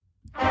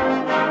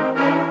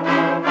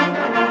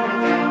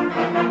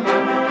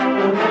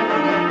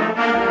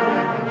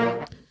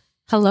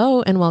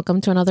Hello, and welcome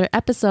to another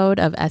episode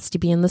of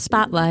STB in the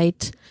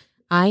Spotlight.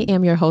 I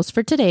am your host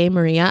for today,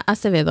 Maria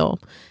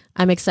Acevedo.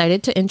 I'm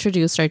excited to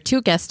introduce our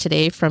two guests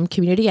today from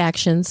Community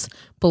Action's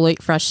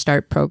Beloit Fresh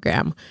Start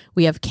Program.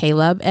 We have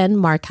Kaelyb and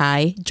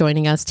Markhi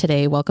joining us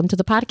today. Welcome to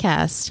the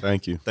podcast.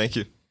 Thank you. Thank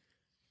you.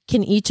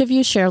 Can each of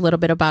you share a little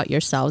bit about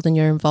yourselves and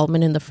your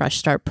involvement in the Fresh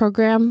Start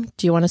Program?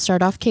 Do you want to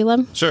start off,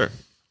 Kaelyb? Sure.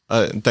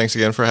 And thanks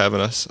again for having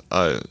us.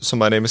 So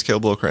my name is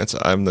Kaelyb Lokrantz.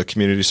 I'm the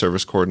Community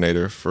Service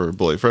Coordinator for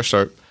Beloit Fresh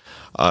Start.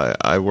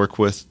 I work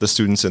with the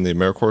students in the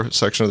AmeriCorps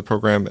section of the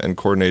program and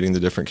coordinating the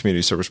different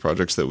community service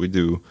projects that we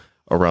do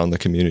around the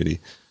community.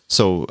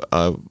 So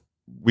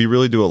we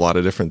really do a lot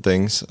of different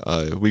things.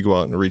 We go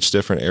out and reach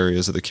different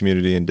areas of the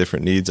community and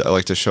different needs. I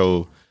like to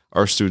show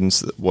our students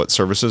what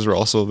services are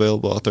also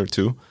available out there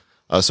too.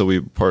 So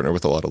we partner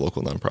with a lot of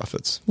local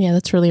nonprofits. Yeah,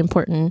 that's really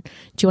important.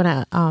 Do you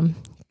want to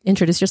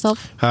introduce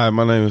yourself? Hi,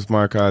 my name is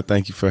Markhi.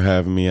 Thank you for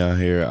having me out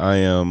here. I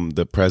am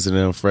the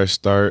president of Fresh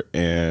Start,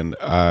 and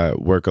I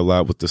work a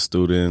lot with the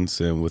students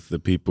and with the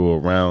people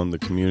around the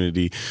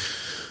community.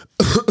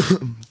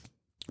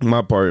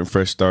 My part in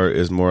Fresh Start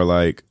is more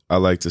like, I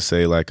like to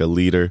say, like a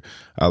leader.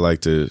 I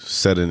like to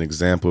set an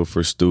example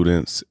for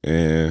students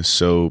and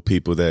show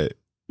people that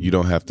you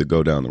don't have to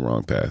go down the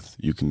wrong path.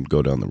 You can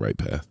go down the right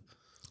path.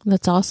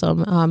 That's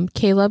awesome.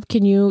 Kaelyb,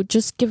 can you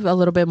just give a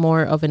little bit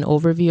more of an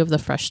overview of the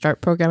Fresh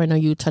Start Program? I know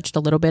you touched a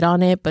little bit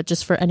on it, but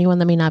just for anyone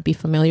that may not be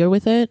familiar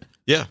with it.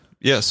 Yeah.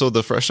 So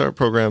the Fresh Start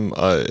Program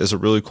is a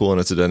really cool and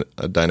it's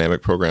a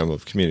dynamic program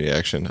of community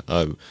action.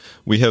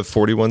 We have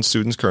 41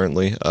 students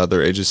currently.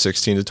 They're ages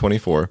 16 to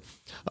 24.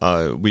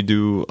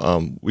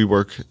 We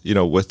work,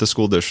 with the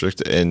school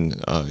district in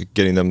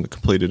getting them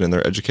completed in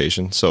their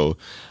education. So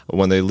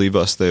when they leave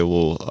us, they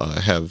will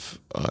have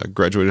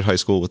graduated high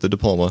school with a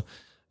diploma.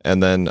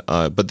 And then,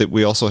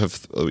 we also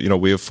have,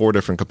 we have 4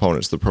 different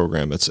components to the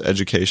program. It's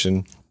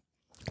education,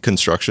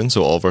 construction.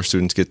 So all of our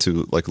students get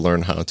to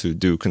learn how to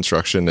do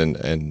construction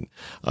and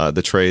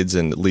the trades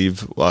and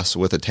leave us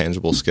with a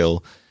tangible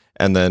skill.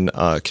 And then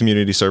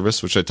community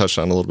service, which I touched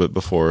on a little bit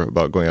before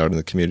about going out in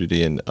the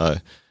community and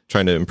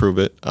trying to improve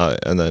it,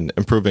 and then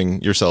improving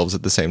yourselves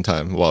at the same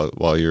time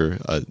while you're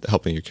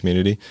helping your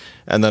community.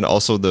 And then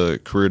also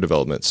the career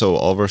development. So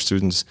all of our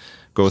students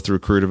go through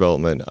career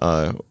development.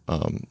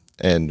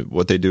 And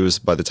what they do is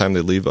by the time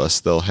they leave us,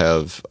 they'll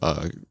have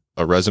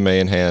a resume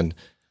in hand.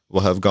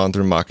 We'll have gone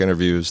through mock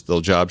interviews. They'll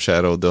job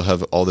shadow. They'll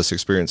have all this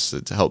experience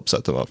to help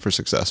set them up for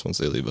success once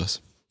they leave us.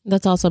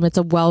 That's awesome. It's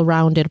a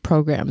well-rounded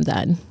program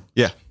then.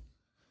 Yeah.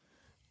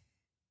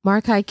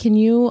 Markhi, can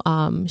you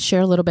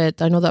share a little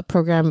bit? I know that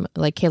program,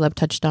 like Kaelyb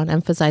touched on,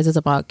 emphasizes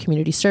about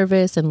community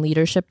service and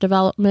leadership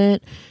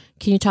development.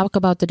 Can you talk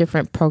about the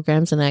different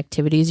programs and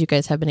activities you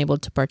guys have been able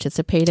to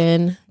participate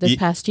in this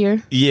past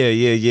year?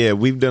 Yeah.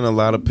 We've done a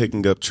lot of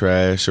picking up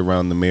trash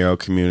around the Merrill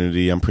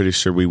community. I'm pretty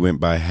sure we went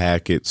by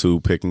Hackett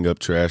too, picking up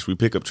trash. We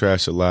pick up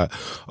trash a lot.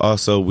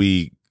 Also,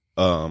 we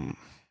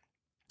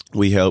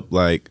help,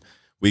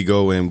 we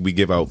go and we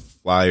give out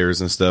flyers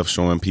and stuff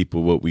showing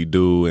people what we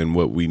do and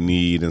what we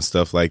need and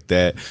stuff like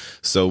that.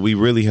 So we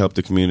really help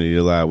the community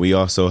a lot. We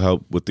also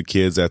help with the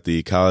kids at the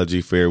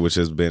Ecology Fair, which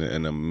has been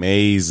an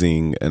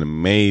amazing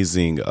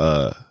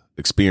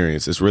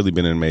experience. It's really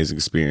been an amazing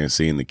experience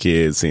seeing the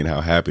kids, seeing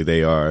how happy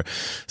they are,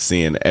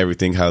 seeing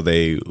everything, how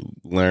they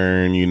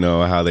learn,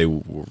 how they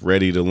were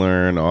ready to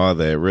learn, all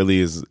that really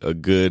is a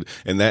good,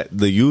 and that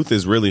the youth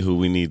is really who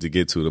we need to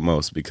get to the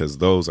most because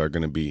those are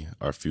going to be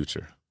our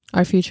future.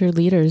 Our future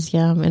leaders,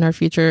 yeah, and our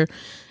future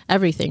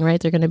everything, right?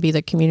 They're going to be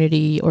the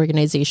community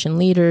organization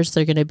leaders.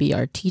 They're going to be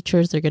our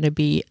teachers. They're going to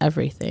be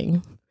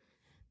everything.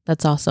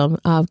 That's awesome.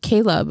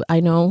 Kaelyb, I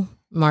know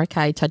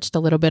Markhi touched a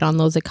little bit on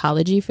those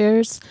ecology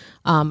fairs.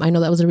 I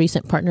know that was a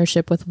recent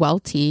partnership with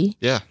Welty.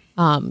 Yeah.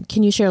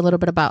 Can you share a little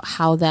bit about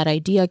how that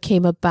idea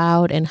came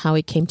about and how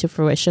it came to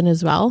fruition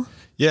as well?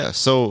 Yeah,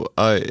 so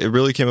it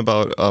really came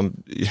about,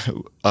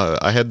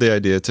 I had the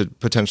idea to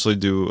potentially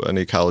do an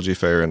ecology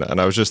fair, and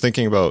I was just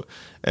thinking about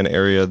an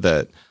area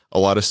that a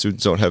lot of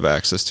students don't have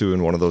access to,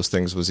 and one of those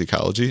things was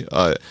ecology.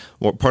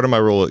 Part of my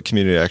role at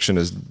Community Action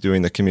is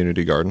doing the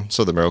community garden,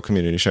 so the Merrill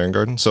Community Sharing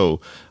Garden.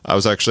 So I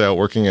was actually out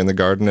working in the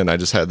garden, and I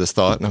just had this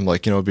thought, and I'm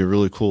like, it'd be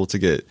really cool to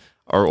get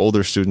our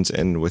older students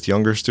in with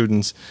younger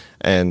students,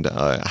 and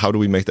how do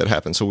we make that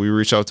happen? So we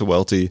reached out to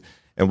Welty,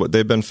 and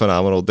they've been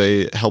phenomenal.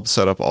 They helped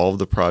set up all of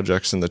the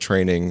projects and the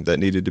training that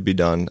needed to be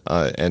done,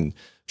 and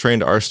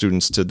trained our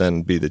students to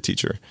then be the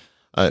teacher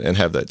and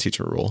have that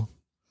teacher role.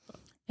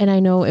 And I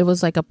know it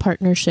was like a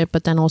partnership,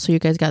 but then also you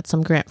guys got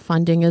some grant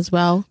funding as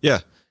well. Yeah.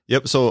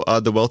 Yep. So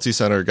the Welty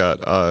Center got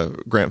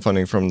grant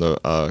funding from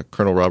the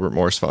Colonel Robert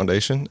Morris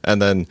Foundation,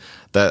 and then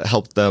that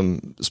helped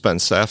them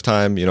spend staff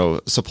time,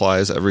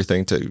 supplies,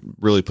 everything to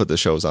really put the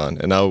shows on.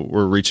 And now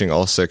we're reaching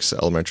all 6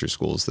 elementary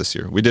schools this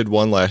year. We did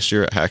one last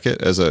year at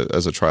Hackett as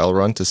a trial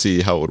run to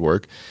see how it would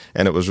work,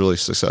 and it was really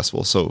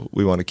successful. So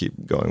we want to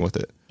keep going with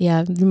it.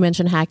 Yeah, you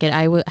mentioned Hackett.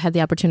 I had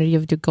the opportunity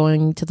of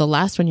going to the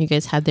last one you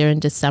guys had there in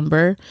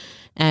December,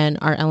 and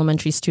our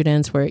elementary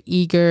students were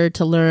eager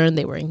to learn.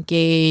 They were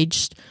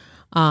engaged.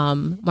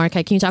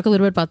 Markhi, can you talk a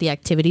little bit about the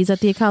activities at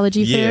the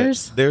ecology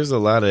fairs? There's a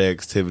lot of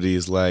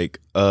activities. Like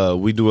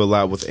we do a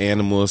lot with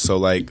animals. So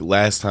like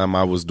last time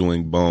I was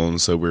doing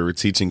bones. So we were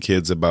teaching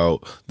kids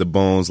about the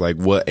bones, like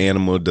what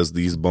animal does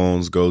these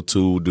bones go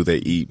to? Do they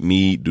eat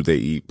meat? Do they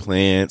eat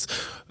plants?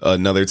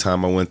 Another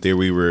time I went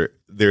there,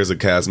 there's a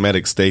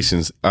cosmetic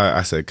station.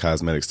 I said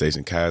cosmetic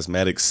station,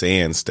 cosmetic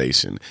sand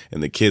station.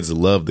 And the kids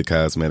love the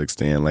cosmetic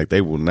stand. Like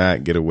they will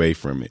not get away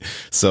from it.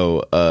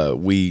 So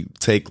we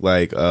take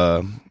like,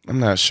 I'm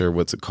not sure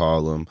what to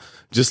call them,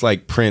 just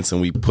like prints,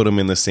 and we put them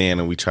in the sand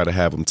and we try to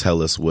have them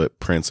tell us what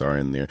prints are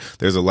in there.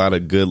 There's a lot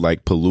of good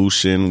like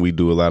pollution. We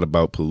do a lot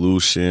about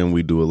pollution.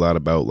 We do a lot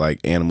about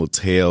like animal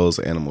tails,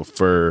 animal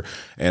fur,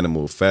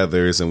 animal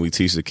feathers, and we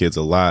teach the kids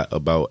a lot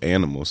about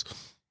animals.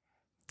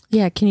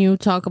 Yeah, can you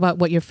talk about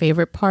what your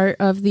favorite part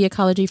of the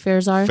ecology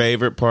fairs are?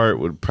 Favorite part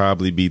would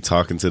probably be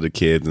talking to the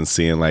kids and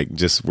seeing like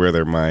just where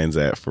their mind's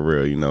at for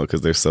real, you know,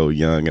 because they're so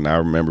young. And I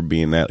remember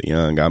being that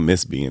young. I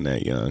miss being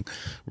that young.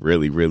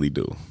 Really, really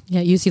do.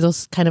 Yeah, you see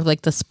those kind of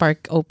like the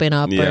spark open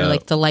up or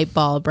like the light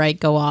bulb, right,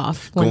 go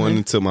off. Going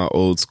into my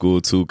old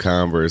school too,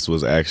 Converse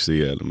was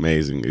actually an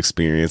amazing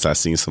experience. I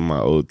seen some of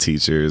my old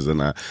teachers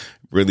and I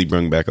really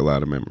bring back a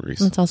lot of memories.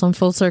 That's awesome.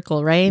 Full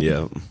circle, right?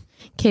 Yeah.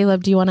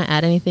 Kaelyb, do you want to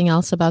add anything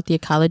else about the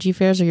ecology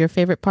fairs or your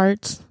favorite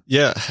parts?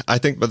 Yeah, I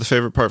think, but the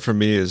favorite part for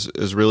me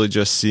is really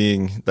just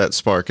seeing that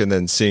spark and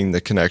then seeing the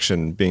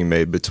connection being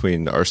made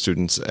between our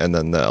students and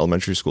then the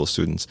elementary school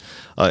students.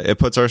 It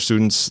puts our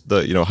students,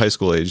 the high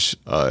school age,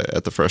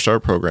 at the Fresh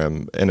Start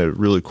Program in a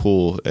really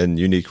cool and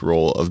unique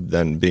role of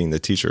then being the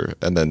teacher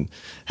and then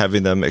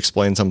having them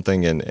explain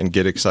something and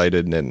get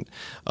excited and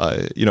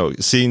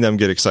seeing them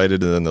get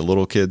excited and then the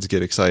little kids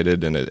get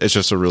excited, and it's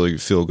just a really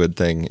feel good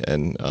thing,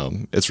 and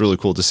it's really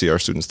cool to see our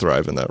students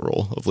thrive in that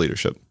role of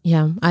leadership.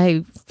 Yeah,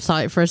 I saw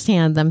it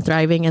firsthand, them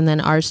thriving and then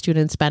our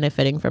students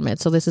benefiting from it.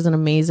 So this is an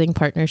amazing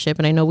partnership.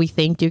 And I know we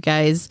thank you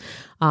guys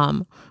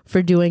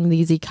for doing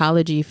these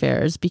ecology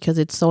fairs because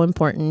it's so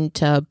important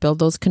to build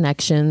those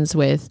connections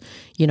with,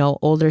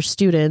 older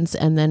students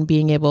and then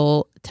being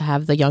able to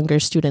have the younger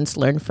students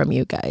learn from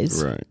you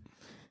guys. Right.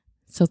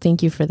 So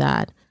thank you for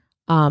that.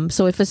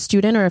 So if a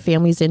student or a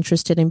family is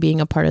interested in being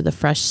a part of the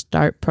Fresh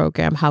Start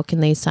program, how can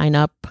they sign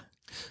up?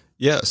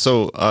 Yeah,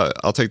 so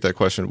I'll take that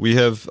question. We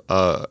have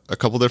a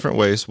couple different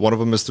ways. One of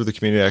them is through the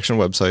Community Action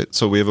website.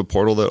 So we have a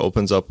portal that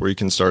opens up where you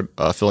can start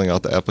filling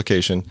out the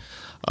application.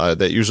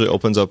 That usually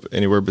opens up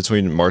anywhere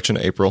between March and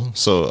April.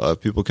 So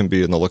people can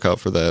be on the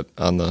lookout for that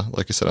on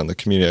the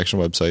Community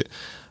Action website.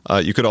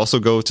 You could also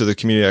go to the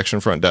Community Action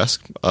front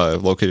desk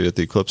located at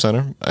the Eclipse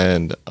Center,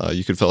 and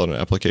you could fill out an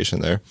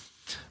application there.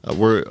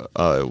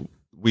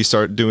 We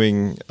start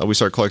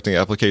collecting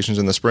applications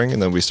in the spring, and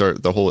then we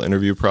start the whole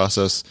interview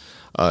process,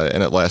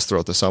 and it lasts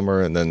throughout the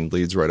summer and then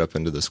leads right up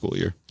into the school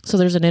year. So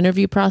there's an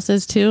interview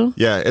process too?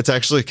 Yeah, it's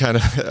actually kind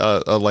of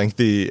a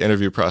lengthy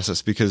interview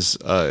process because,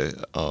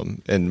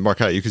 and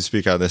Markhi, you can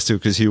speak on this too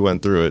because he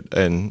went through it.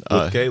 And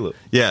with Kaelyb.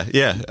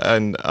 Yeah.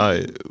 And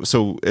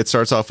so it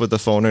starts off with a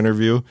phone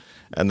interview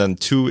and then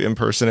 2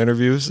 in-person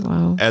interviews.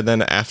 Wow. And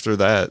then after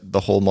that, the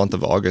whole month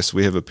of August,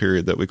 we have a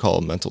period that we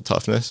call mental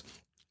toughness.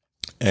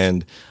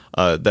 And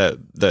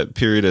that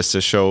period is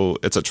to show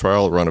it's a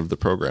trial run of the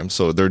program.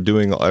 So they're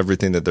doing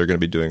everything that they're going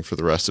to be doing for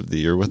the rest of the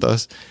year with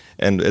us.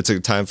 And it's a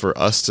time for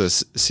us to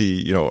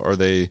see, are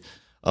they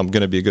going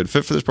to be a good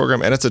fit for this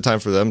program? And it's a time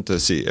for them to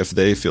see if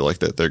they feel like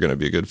that they're going to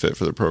be a good fit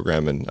for the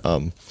program. And,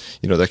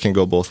 that can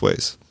go both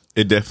ways.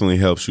 It definitely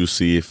helps you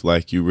see if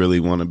like you really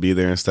want to be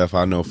there and stuff.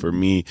 I know for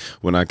me,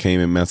 when I came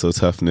in mental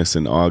toughness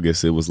in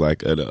August, it was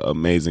like an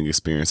amazing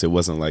experience. It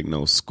wasn't like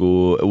no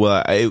school.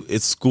 Well,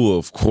 it's school,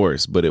 of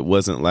course, but it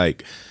wasn't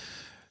like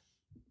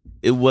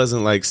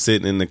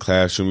sitting in the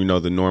classroom,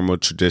 the normal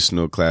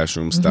traditional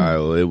classroom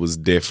style. It was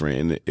different,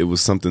 and it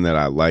was something that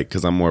I like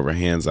because I'm more of a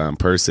hands-on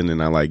person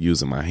and I like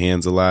using my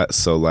hands a lot.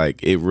 So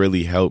like it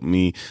really helped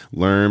me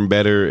learn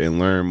better and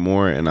learn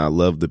more. And I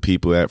love the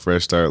people at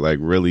Fresh Start, like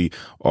really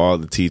all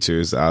the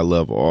teachers. I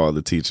love all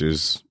the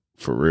teachers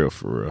for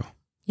real.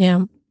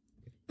 Yeah.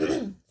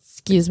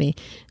 Excuse me.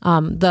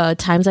 The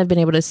times I've been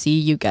able to see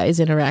you guys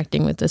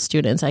interacting with the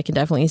students, I can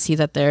definitely see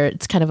that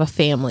it's kind of a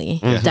family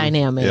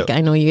dynamic. Yep.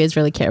 I know you guys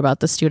really care about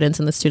the students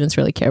and the students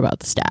really care about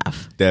the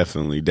staff.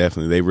 Definitely.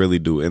 They really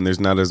do. And there's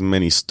not as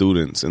many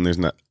students and there's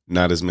not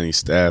as many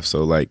staff.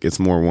 So like it's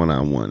more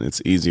one-on-one.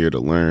 It's easier to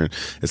learn.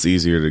 It's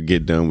easier to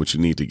get done what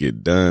you need to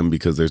get done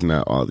because there's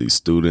not all these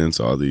students,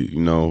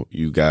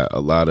 you got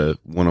a lot of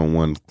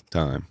one-on-one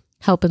time.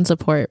 Help and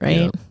support,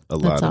 right? Yeah,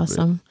 That's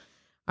awesome.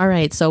 All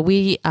right. So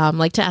we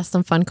like to ask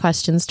some fun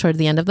questions toward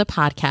the end of the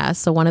podcast.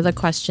 So one of the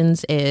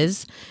questions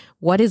is,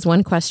 what is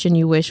one question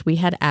you wish we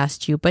had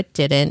asked you but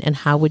didn't, and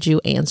how would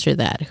you answer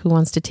that? Who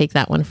wants to take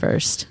that one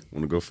first?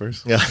 Want to go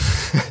first? Yeah.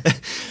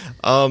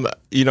 I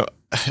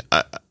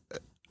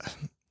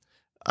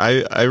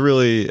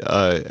really,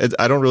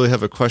 I don't really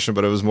have a question,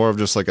 but it was more of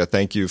just like a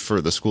thank you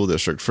for the school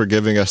district for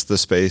giving us the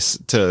space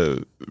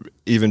to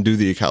even do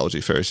the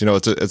ecology fairs.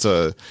 It's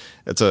a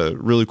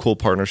really cool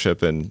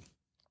partnership, and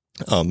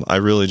I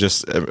really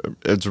just,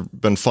 it's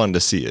been fun to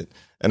see it,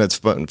 and it's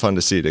been fun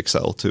to see it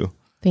excel too.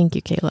 Thank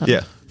you, Kaelyb.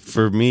 Yeah.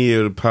 For me,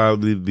 it would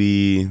probably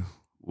be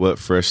what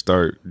Fresh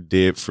Start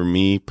did for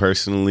me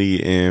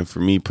personally. And for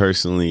me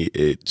personally,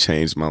 it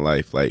changed my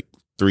life. Like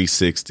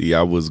 360,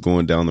 I was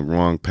going down the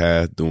wrong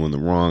path, doing the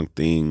wrong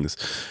things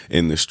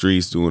in the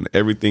streets, doing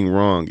everything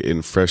wrong.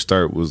 And Fresh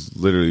Start was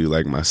literally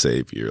like my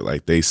savior.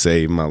 Like they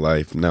saved my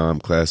life. Now I'm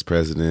class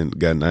president,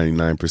 got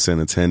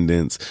 99%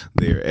 attendance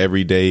there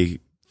every day.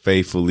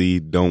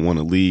 Faithfully, don't want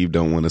to leave,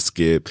 don't want to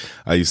skip.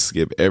 I used to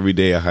skip every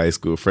day of high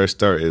school. Fresh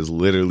Start is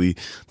literally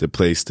the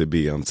place to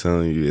be. I'm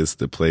telling you, it's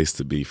the place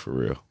to be for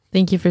real.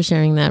 Thank you for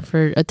sharing that,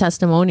 for a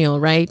testimonial,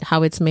 right?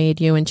 How it's made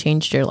you and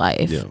changed your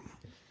life. Yeah.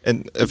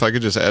 And if I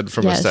could just add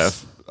from a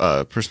staff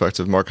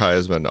perspective, Markhi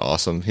has been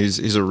awesome.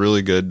 He's a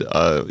really good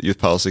youth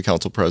policy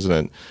council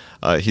president.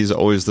 He's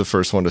always the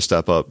first one to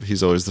step up.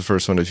 He's always the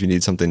first one. If you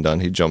need something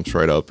done, he jumps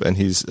right up, and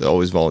he's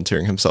always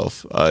volunteering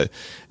himself.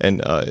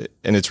 And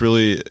it's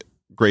really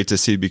great to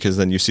see, because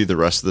then you see the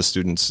rest of the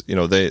students,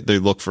 they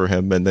look for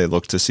him and they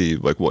look to see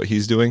like what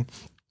he's doing,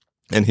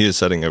 and he is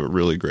setting a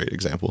really great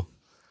example.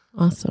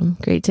 Awesome.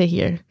 Great to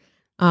hear.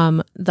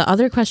 The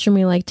other question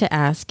we like to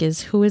ask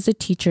is, who is a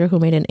teacher who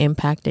made an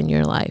impact in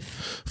your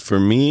life? For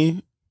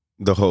me,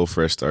 the whole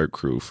Fresh Start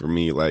crew. For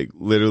me, like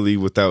literally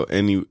without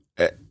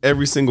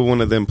every single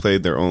one of them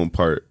played their own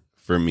part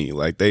for me.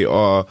 Like they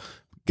all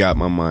got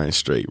my mind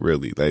straight,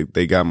 really. Like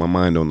they got my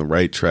mind on the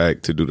right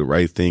track to do the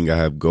right thing. I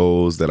have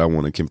goals that I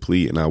want to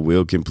complete, and I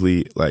will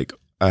complete. Like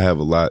I have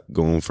a lot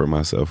going for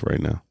myself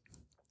right now.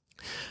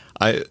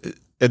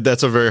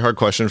 That's a very hard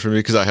question for me,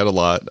 because I had a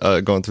lot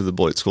going through the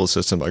Beloit school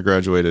system. I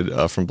graduated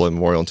from Beloit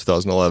Memorial in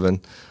 2011.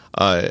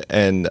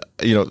 And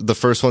the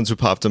first ones who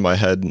popped in my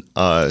head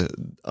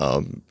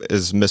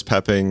is Miss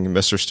Pepping,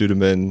 Mr.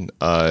 Studeman.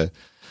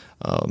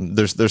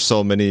 There's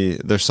so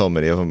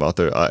many of them out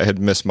there. I had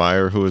Miss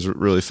Meyer, who was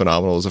really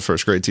phenomenal as a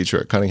first grade teacher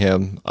at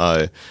Cunningham.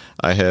 I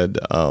had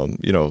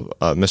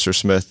Mr.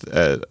 Smith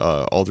at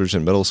Aldridge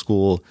Middle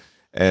School,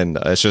 and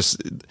it's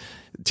just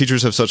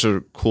teachers have such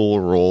a cool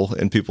role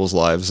in people's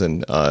lives,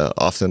 and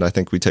often I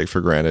think we take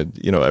for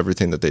granted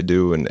everything that they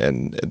do,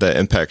 and that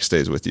impact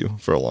stays with you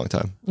for a long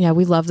time. Yeah,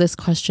 we love this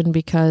question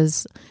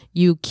because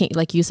you can't,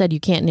 like you said, you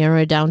can't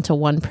narrow it down to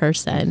one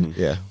person.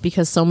 Yeah,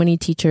 because so many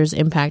teachers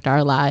impact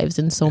our lives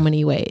in so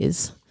many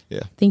ways.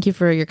 Yeah. Thank you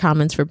for your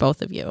comments for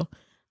both of you.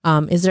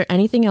 Is there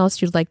anything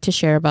else you'd like to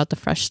share about the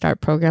Fresh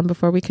Start program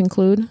before we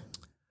conclude?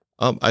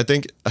 I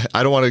think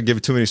I don't want to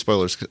give too many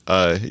spoilers,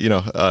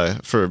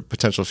 for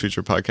potential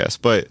future podcasts,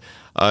 but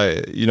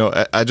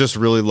I just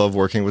really love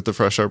working with the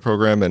Fresh Start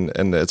program,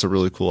 and it's a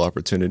really cool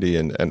opportunity.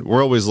 And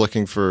we're always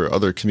looking for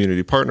other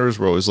community partners.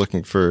 We're always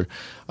looking for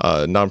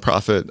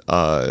nonprofits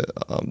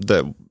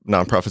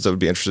that would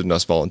be interested in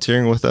us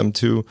volunteering with them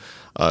too.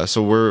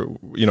 So we're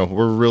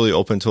really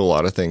open to a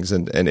lot of things,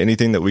 and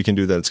anything that we can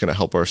do that's going to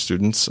help our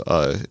students.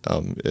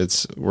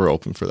 We're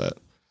open for that.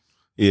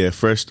 Yeah,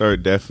 Fresh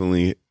Start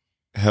definitely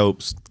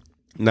helps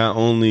not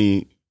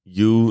only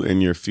you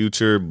and your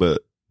future,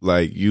 but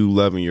like you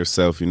loving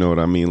yourself, you know what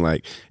I mean?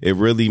 Like it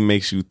really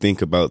makes you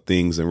think about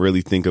things and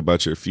really think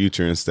about your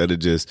future instead of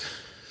just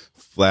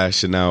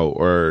flashing out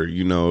or,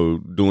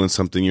 doing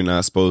something you're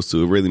not supposed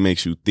to. It really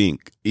makes you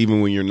think. Even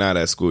when you're not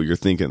at school, you're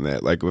thinking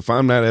that. Like if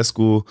I'm not at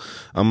school,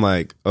 I'm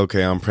like,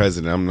 okay, I'm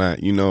president. I'm not,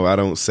 I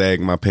don't sag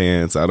my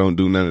pants. I don't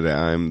do none of that.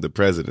 I'm the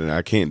president.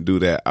 I can't do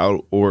that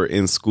out or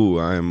in school.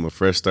 I am a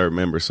Fresh Start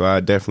member. So I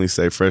definitely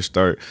say Fresh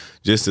Start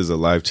just is a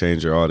life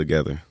changer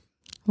altogether.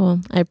 Well,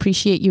 I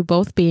appreciate you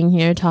both being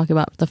here, talk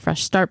about the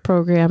Fresh Start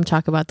program,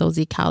 talk about those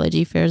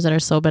ecology fairs that are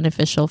so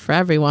beneficial for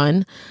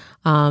everyone.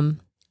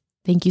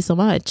 Thank you so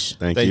much.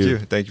 Thank you.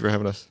 Thank you for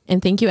having us.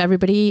 And thank you,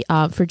 everybody,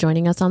 for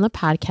joining us on the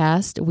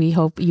podcast. We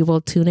hope you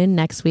will tune in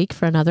next week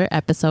for another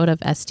episode of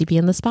STB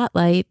in the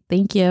Spotlight.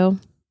 Thank you.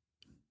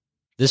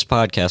 This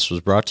podcast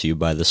was brought to you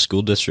by the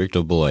School District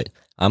of Beloit.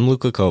 I'm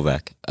Luka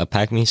Kovac, a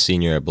PACME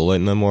senior at Beloit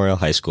Memorial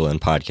High School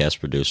and podcast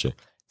producer.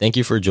 Thank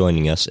you for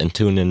joining us, and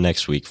tune in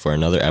next week for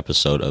another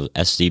episode of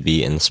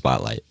STB in the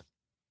Spotlight.